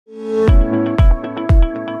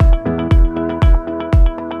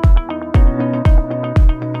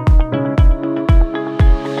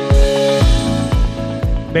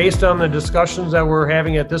based on the discussions that we're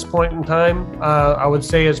having at this point in time, I would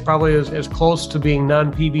say it's probably as close to being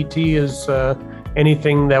non-PBT as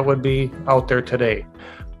anything that would be out there today.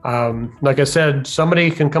 Like I said, somebody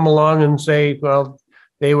can come along and say, well,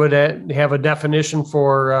 they would have a definition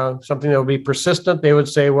for something that would be persistent. They would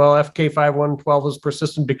say, well, FK-5-1-12 is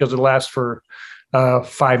persistent because it lasts for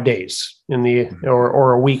 5 days in the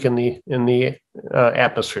or a week in the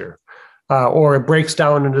atmosphere, or it breaks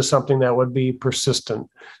down into something that would be persistent.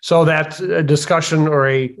 So that's a discussion or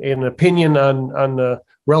an opinion on the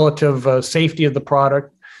relative safety of the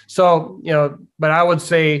product. So but I would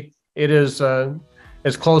say it is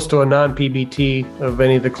as close to a non-PBT of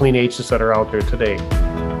any of the clean agents that are out there today.